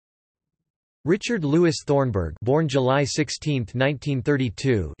Richard Louis Thornburgh, born July 16,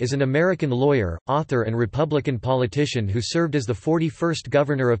 1932, is an American lawyer, author and Republican politician who served as the 41st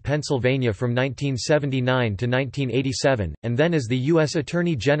Governor of Pennsylvania from 1979 to 1987, and then as the U.S.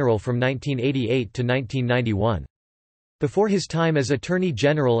 Attorney General from 1988 to 1991. Before his time as Attorney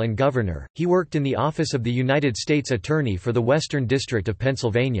General and Governor, he worked in the Office of the United States Attorney for the Western District of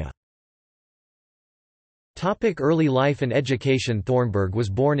Pennsylvania. Early life and education. Thornburgh was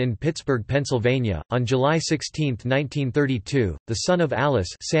born in Pittsburgh, Pennsylvania, on July 16, 1932, the son of Alice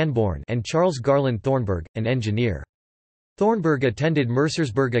Sanborn and Charles Garland Thornburgh, an engineer. Thornburgh attended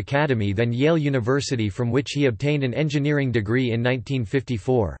Mercersburg Academy, then Yale University, from which he obtained an engineering degree in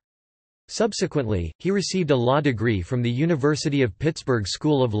 1954. Subsequently, he received a law degree from the University of Pittsburgh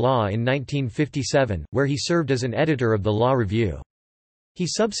School of Law in 1957, where he served as an editor of the Law Review. He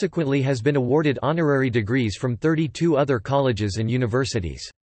subsequently has been awarded honorary degrees from 32 other colleges and universities.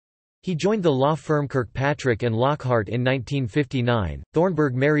 He joined the law firm Kirkpatrick and Lockhart in 1959.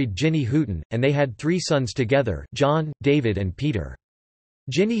 Thornburgh married Ginny Hooton, and they had 3 sons together: John, David, and Peter.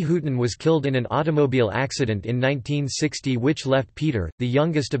 Ginny Hooton was killed in an automobile accident in 1960, which left Peter, the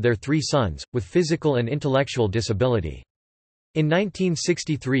youngest of their 3 sons, with physical and intellectual disability. In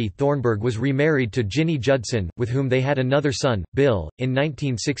 1963, Thornburgh was remarried to Ginny Judson, with whom they had another son, Bill, in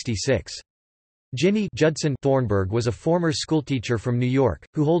 1966. Ginny Judson Thornburgh was a former schoolteacher from New York,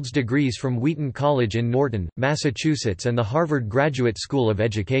 who holds degrees from Wheaton College in Norton, Massachusetts and the Harvard Graduate School of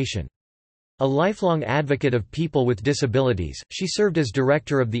Education. A lifelong advocate of people with disabilities, she served as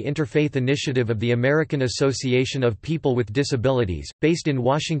director of the Interfaith Initiative of the American Association of People with Disabilities, based in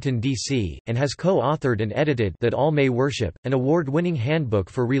Washington, D.C., and has co-authored and edited That All May Worship, an award-winning handbook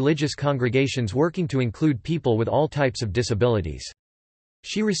for religious congregations working to include people with all types of disabilities.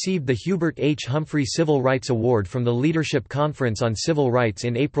 She received the Hubert H. Humphrey Civil Rights Award from the Leadership Conference on Civil Rights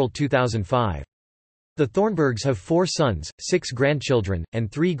in April 2005. The Thornburghs have 4 sons, 6 grandchildren, and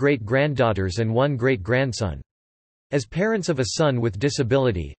 3 great-granddaughters and 1 great-grandson. As parents of a son with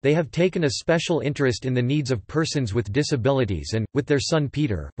disability, they have taken a special interest in the needs of persons with disabilities and, with their son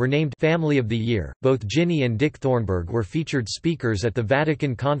Peter, were named Family of the Year. Both Ginny and Dick Thornburgh were featured speakers at the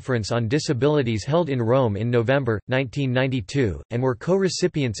Vatican Conference on Disabilities held in Rome in November, 1992, and were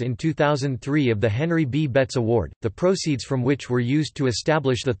co-recipients in 2003 of the Henry B. Betts Award, the proceeds from which were used to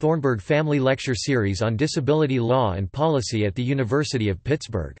establish the Thornburgh Family Lecture Series on disability law and policy at the University of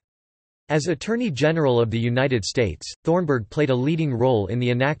Pittsburgh. As Attorney General of the United States, Thornburgh played a leading role in the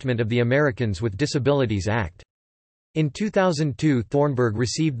enactment of the Americans with Disabilities Act. In 2002, Thornburgh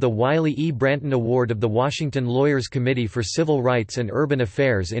received the Wiley E. Branton Award of the Washington Lawyers Committee for Civil Rights and Urban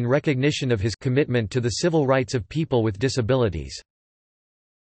Affairs in recognition of his commitment to the civil rights of people with disabilities.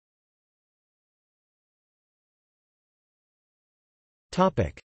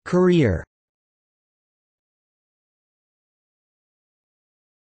 Career.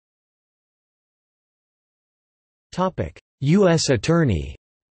 U.S. Attorney.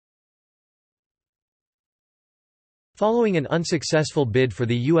 Following an unsuccessful bid for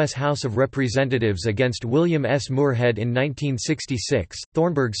the U.S. House of Representatives against William S. Moorhead in 1966,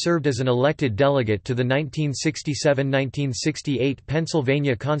 Thornburgh served as an elected delegate to the 1967–1968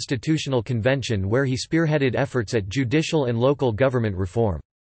 Pennsylvania Constitutional Convention, where he spearheaded efforts at judicial and local government reform.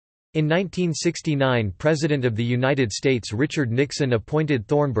 In 1969, President of the United States Richard Nixon appointed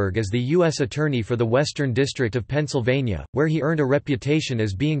Thornburgh as the U.S. Attorney for the Western District of Pennsylvania, where he earned a reputation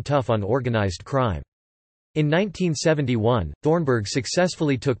as being tough on organized crime. In 1971, Thornburgh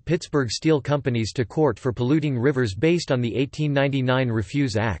successfully took Pittsburgh steel companies to court for polluting rivers based on the 1899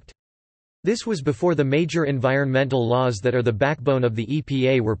 Refuse Act. This was before the major environmental laws that are the backbone of the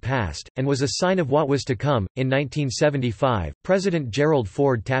EPA were passed, and was a sign of what was to come. In 1975, President Gerald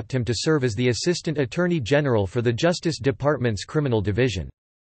Ford tapped him to serve as the Assistant Attorney General for the Justice Department's Criminal Division.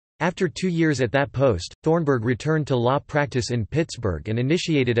 After 2 years at that post, Thornburgh returned to law practice in Pittsburgh and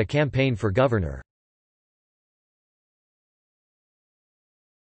initiated a campaign for governor.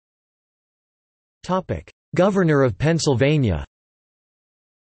 Governor of Pennsylvania.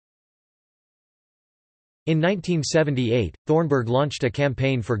 In 1978, Thornburgh launched a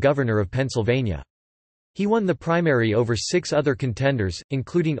campaign for governor of Pennsylvania. He won the primary over 6 other contenders,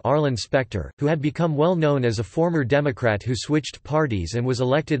 including Arlen Specter, who had become well known as a former Democrat who switched parties and was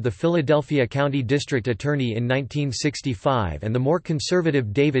elected the Philadelphia County District Attorney in 1965, and the more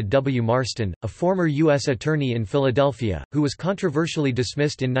conservative David W. Marston, a former U.S. Attorney in Philadelphia, who was controversially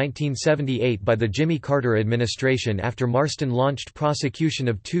dismissed in 1978 by the Jimmy Carter administration after Marston launched prosecution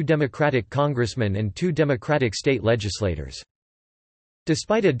of 2 Democratic congressmen and 2 Democratic state legislators.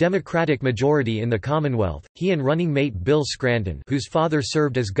 Despite a Democratic majority in the Commonwealth, he and running mate Bill Scranton, whose father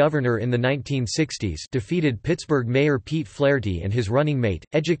served as governor in the 1960s, defeated Pittsburgh Mayor Pete Flaherty and his running mate,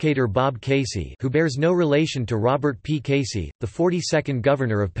 educator Bob Casey, who bears no relation to Robert P. Casey, the 42nd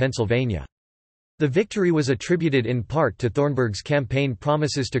governor of Pennsylvania. The victory was attributed in part to Thornburgh's campaign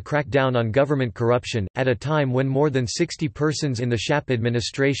promises to crack down on government corruption, at a time when more than 60 persons in the Schaap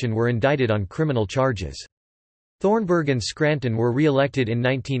administration were indicted on criminal charges. Thornburgh and Scranton were re-elected in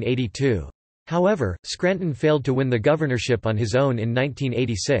 1982. However, Scranton failed to win the governorship on his own in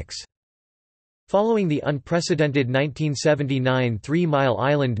 1986. Following the unprecedented 1979 Three Mile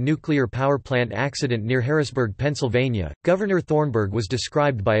Island nuclear power plant accident near Harrisburg, Pennsylvania, Governor Thornburgh was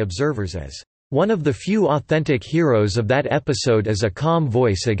described by observers as one of the few authentic heroes of that episode as a calm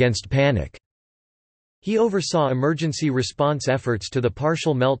voice against panic. He oversaw emergency response efforts to the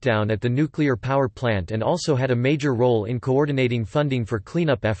partial meltdown at the nuclear power plant and also had a major role in coordinating funding for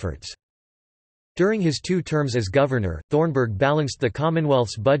cleanup efforts. During his 2 terms as governor, Thornburgh balanced the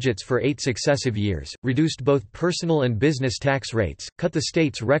Commonwealth's budgets for 8 successive years, reduced both personal and business tax rates, cut the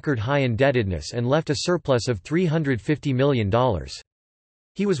state's record-high indebtedness and left a surplus of $350 million.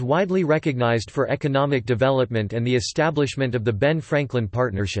 He was widely recognized for economic development and the establishment of the Ben Franklin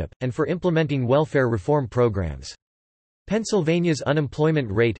Partnership, and for implementing welfare reform programs. Pennsylvania's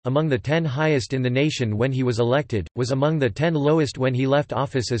unemployment rate, among the 10 highest in the nation when he was elected, was among the 10 lowest when he left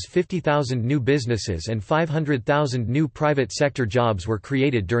office, as 50,000 new businesses and 500,000 new private sector jobs were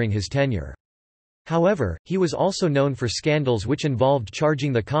created during his tenure. However, he was also known for scandals which involved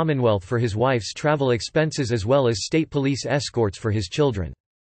charging the Commonwealth for his wife's travel expenses as well as state police escorts for his children.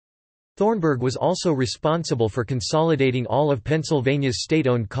 Thornburgh was also responsible for consolidating all of Pennsylvania's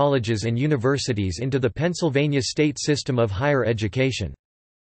state-owned colleges and universities into the Pennsylvania state system of higher education.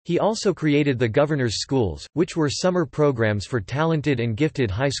 He also created the Governor's Schools, which were summer programs for talented and gifted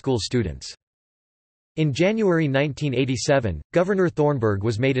high school students. In January 1987, Governor Thornburgh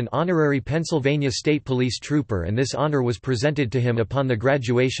was made an honorary Pennsylvania State Police Trooper, and this honor was presented to him upon the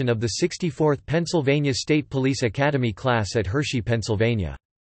graduation of the 64th Pennsylvania State Police Academy class at Hershey, Pennsylvania.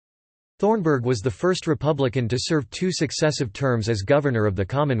 Thornburgh was the first Republican to serve 2 successive terms as governor of the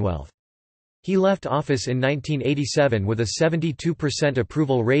Commonwealth. He left office in 1987 with a 72%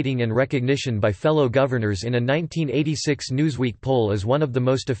 approval rating and recognition by fellow governors in a 1986 Newsweek poll as one of the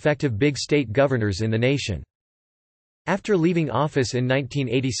most effective big state governors in the nation. After leaving office in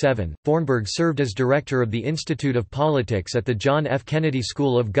 1987, Thornburgh served as director of the Institute of Politics at the John F. Kennedy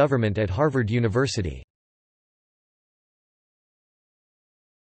School of Government at Harvard University.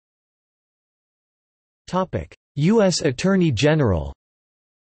 U.S. Attorney General.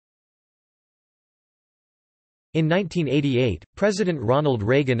 In 1988, President Ronald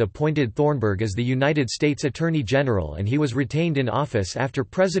Reagan appointed Thornburgh as the United States Attorney General, and he was retained in office after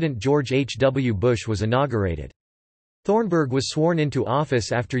President George H. W. Bush was inaugurated. Thornburgh was sworn into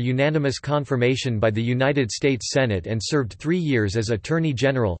office after unanimous confirmation by the United States Senate and served 3 years as Attorney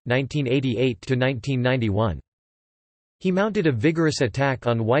General, 1988 to 1991. He mounted a vigorous attack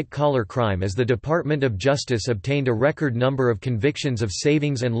on white-collar crime as the Department of Justice obtained a record number of convictions of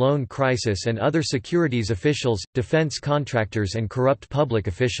savings and loan crisis and other securities officials, defense contractors and corrupt public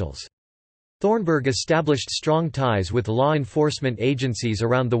officials. Thornburgh established strong ties with law enforcement agencies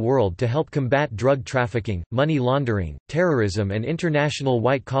around the world to help combat drug trafficking, money laundering, terrorism and international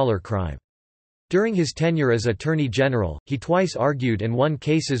white-collar crime. During his tenure as Attorney General, he twice argued and won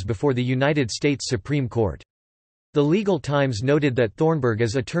cases before the United States Supreme Court. The Legal Times noted that Thornburgh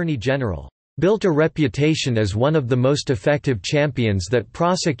as Attorney General, "built a reputation as one of the most effective champions that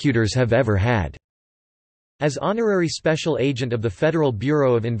prosecutors have ever had." As honorary special agent of the Federal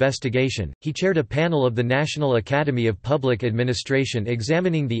Bureau of Investigation, he chaired a panel of the National Academy of Public Administration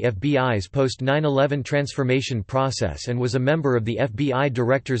examining the FBI's post-9/11 transformation process and was a member of the FBI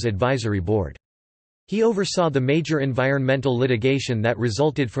Directors Advisory Board. He oversaw the major environmental litigation that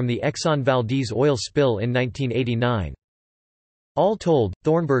resulted from the Exxon Valdez oil spill in 1989. All told,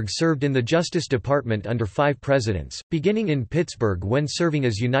 Thornburgh served in the Justice Department under 5 presidents, beginning in Pittsburgh when serving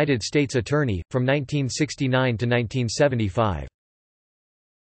as United States Attorney, from 1969 to 1975.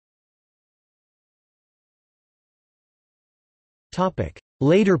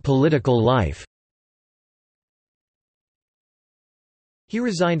 Later political life. He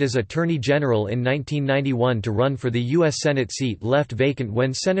resigned as Attorney General in 1991 to run for the U.S. Senate seat left vacant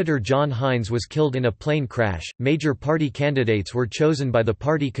when Senator John Hines was killed in a plane crash. Major party candidates were chosen by the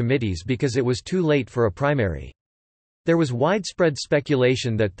party committees because it was too late for a primary. There was widespread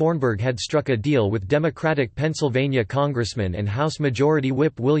speculation that Thornburgh had struck a deal with Democratic Pennsylvania Congressman and House Majority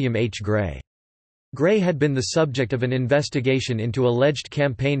Whip William H. Gray. Gray had been the subject of an investigation into alleged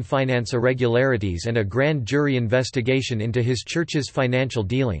campaign finance irregularities and a grand jury investigation into his church's financial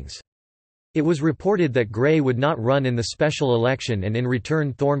dealings. It was reported that Gray would not run in the special election and in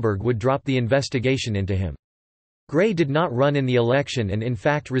return Thornburgh would drop the investigation into him. Gray did not run in the election and in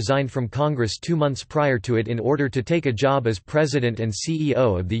fact resigned from Congress 2 months prior to it in order to take a job as president and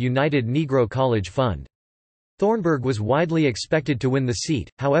CEO of the United Negro College Fund. Thornburgh was widely expected to win the seat,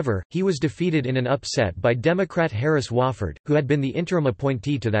 however, he was defeated in an upset by Democrat Harris Wofford, who had been the interim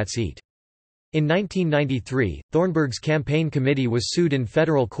appointee to that seat. In 1993, Thornburgh's campaign committee was sued in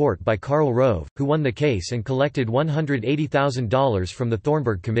federal court by Karl Rove, who won the case and collected $180,000 from the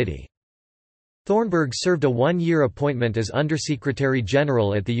Thornburgh Committee. Thornburgh served a one-year appointment as Undersecretary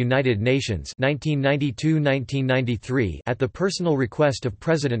General at the United Nations 1992–1993 at the personal request of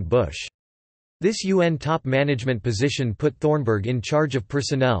President Bush. This UN top management position put Thornburgh in charge of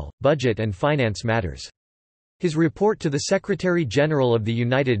personnel, budget and finance matters. His report to the Secretary-General of the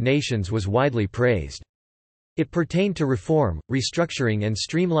United Nations was widely praised. It pertained to reform, restructuring and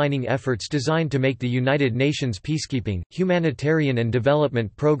streamlining efforts designed to make the United Nations peacekeeping, humanitarian and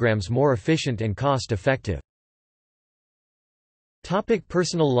development programs more efficient and cost-effective.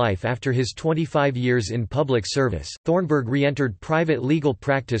 Personal life. After his 25 years in public service, Thornburgh re-entered private legal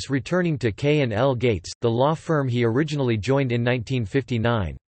practice, returning to K&L Gates, the law firm he originally joined in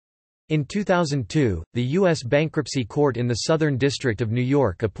 1959. In 2002, the U.S. Bankruptcy Court in the Southern District of New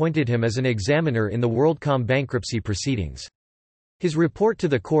York appointed him as an examiner in the WorldCom bankruptcy proceedings. His report to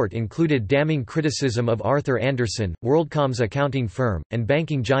the court included damning criticism of Arthur Andersen, WorldCom's accounting firm, and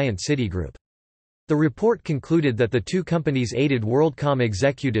banking giant Citigroup. The report concluded that the two companies aided WorldCom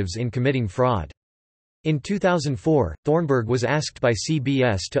executives in committing fraud. In 2004, Thornburgh was asked by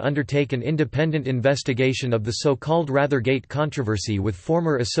CBS to undertake an independent investigation of the so-called Rathergate controversy with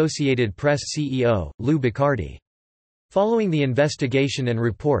former Associated Press CEO, Lou Bicardi. Following the investigation and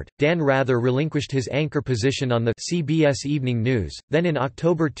report, Dan Rather relinquished his anchor position on the CBS Evening News. Then in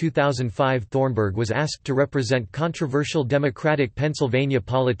October 2005, Thornburgh was asked to represent controversial Democratic Pennsylvania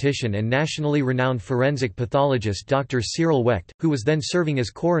politician and nationally renowned forensic pathologist Dr. Cyril Wecht, who was then serving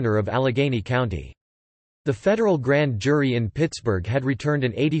as coroner of Allegheny County. The federal grand jury in Pittsburgh had returned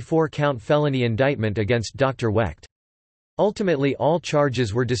an 84-count felony indictment against Dr. Wecht. Ultimately, all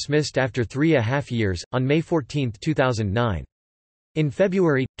charges were dismissed after 3.5 years, on May 14, 2009. In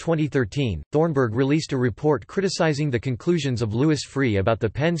February 2013, Thornburgh released a report criticizing the conclusions of Louis Freeh about the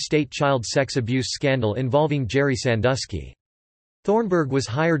Penn State child sex abuse scandal involving Jerry Sandusky. Thornburgh was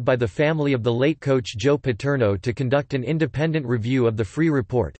hired by the family of the late coach Joe Paterno to conduct an independent review of the Freeh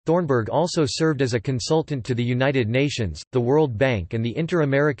report. Thornburgh also served as a consultant to the United Nations, the World Bank, and the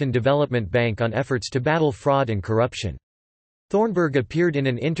Inter-American Development Bank on efforts to battle fraud and corruption. Thornburgh appeared in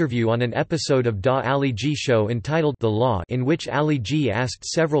an interview on an episode of Da Ali G Show entitled The Law, in which Ali G asked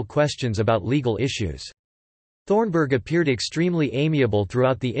several questions about legal issues. Thornburgh appeared extremely amiable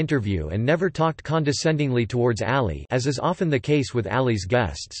throughout the interview and never talked condescendingly towards Ali, as is often the case with Ali's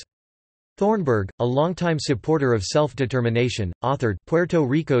guests. Thornburgh, a longtime supporter of self-determination, authored Puerto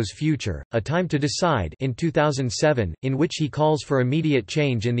Rico's Future, A Time to Decide in 2007, in which he calls for immediate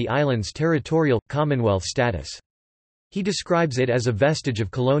change in the island's territorial, Commonwealth status. He describes it as a vestige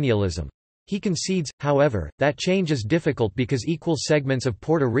of colonialism. He concedes, however, that change is difficult because equal segments of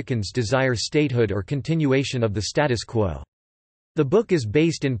Puerto Ricans desire statehood or continuation of the status quo. The book is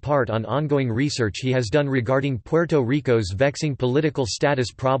based in part on ongoing research he has done regarding Puerto Rico's vexing political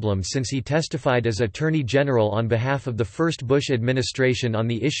status problem since he testified as Attorney General on behalf of the first Bush administration on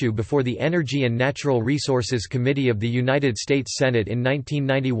the issue before the Energy and Natural Resources Committee of the United States Senate in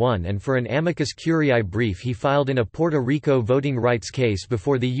 1991, and for an amicus curiae brief he filed in a Puerto Rico voting rights case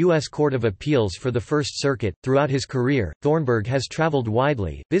before the U.S. Court of Appeals for the First Circuit. Throughout his career, Thornburgh has traveled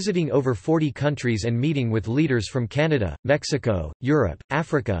widely, visiting over 40 countries and meeting with leaders from Canada, Mexico, Europe,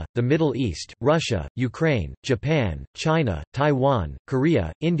 Africa, the Middle East, Russia, Ukraine, Japan, China, Taiwan,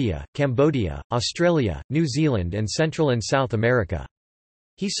 Korea, India, Cambodia, Australia, New Zealand and Central and South America.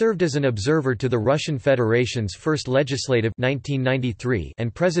 He served as an observer to the Russian Federation's first legislative 1993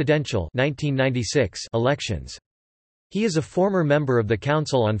 and presidential 1996 elections. He is a former member of the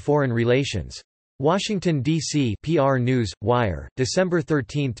Council on Foreign Relations. Washington, D.C. PR News, Wire, December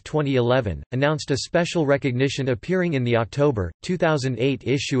 13, 2011, announced a special recognition appearing in the October, 2008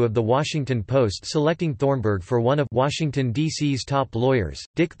 issue of The Washington Post selecting Thornburgh for one of Washington, D.C.'s top lawyers.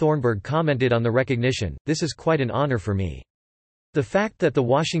 Dick Thornburgh commented on the recognition, "This is quite an honor for me. The fact that The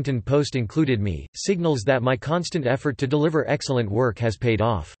Washington Post included me, signals that my constant effort to deliver excellent work has paid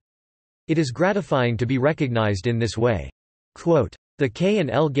off. It is gratifying to be recognized in this way." Quote, The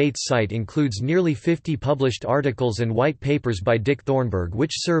K&L Gates site includes nearly 50 published articles and white papers by Dick Thornburgh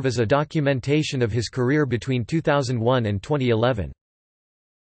which serve as a documentation of his career between 2001 and 2011.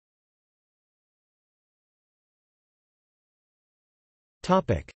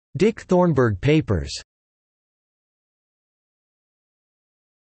 Dick Thornburgh Papers.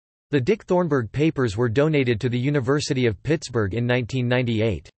 The Dick Thornburgh Papers were donated to the University of Pittsburgh in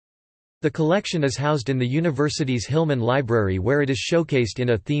 1998. The collection is housed in the university's Hillman Library where it is showcased in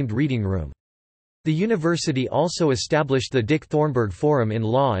a themed reading room. The university also established the Dick Thornburgh Forum in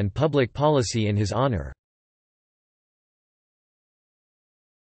Law and Public Policy in his honor.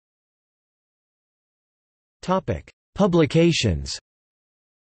 Publications.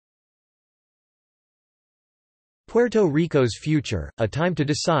 Puerto Rico's Future, A Time to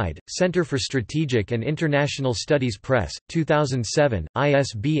Decide, Center for Strategic and International Studies Press, 2007,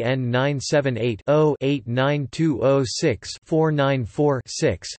 ISBN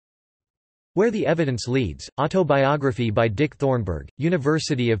 978-0-89206-494-6. Where the Evidence Leads, Autobiography by Dick Thornburgh,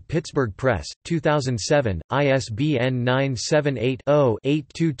 University of Pittsburgh Press, 2007, ISBN 978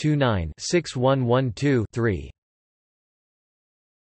 0-8229-6112-3.